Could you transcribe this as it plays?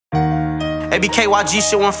ABK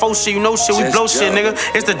shit 14 shit, you know shit, we blow shit, nigga.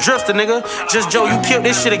 It's the drifter, nigga. Just Joe, you killed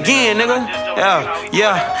this shit again, nigga.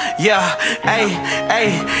 Yeah. Ayy.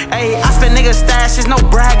 I spend nigga stashes, no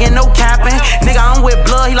bragging, no capping. Nigga, I'm with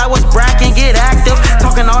blood, he like, what's brackin', get active.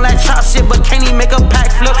 Talking all that chop shit, but can't even make a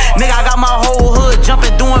pack flip. Nigga, I got my whole hood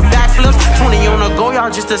jumping, doing backflips. 20 on the go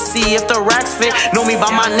yard just to see if the racks fit. Know me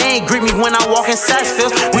by my name, greet me when I walk in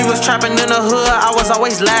Saxville. We was trapping in the hood, I was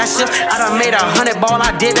always last shift. I done made 100 ball,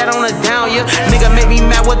 I did that on a down year. Nigga made me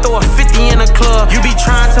mad with throw a 50 in the club. You be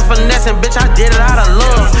trying to finesse and bitch, I did it out of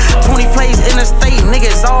love. 20 plays in the state,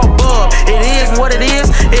 niggas all bub. It is what it is,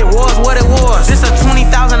 it was what it was. This a 20,000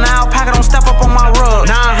 alpaca, don't step up on my rug.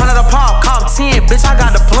 900 a pop, cop 10, bitch, I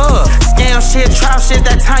got the plug. Scam shit, trap shit,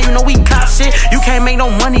 that time you know we cop shit. You can't make no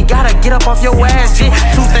money, gotta get up off your ass, shit.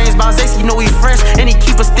 Two things about Zayski, know he fresh, and he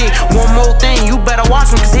keep a stick. One more thing, you better watch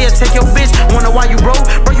him, cause he'll take your bitch. Wonder why you broke,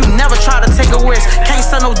 bro, you never try to take a risk. Can't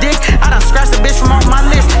sell no dick, I done scratched the bitch from off my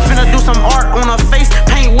list. Finna do some art on her face,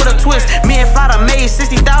 paint with a twist. Me and Fly done made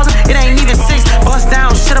 60,000, it ain't even 6. Bust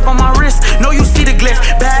down, shit up on my wrist, know you see the glyphs.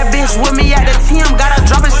 Bad bitch with me at the TM, gotta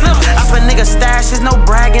drop it slips. I spend nigga stashes, no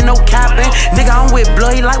bragging, no capping. Nigga, I'm with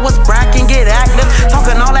blood, he like, what's brackin', get active.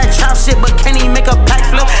 Talking all that trap shit, but can't even make a pack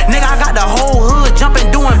flip. Nigga, I got the whole hood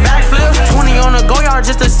jumping, doing backflips. 20 on the go yard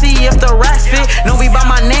just to see if the racks fit. Know me by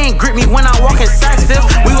my name, greet me when I walk in Saxville.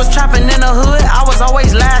 We was trapping in the hood, I was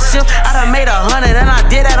always last shift. I done made 100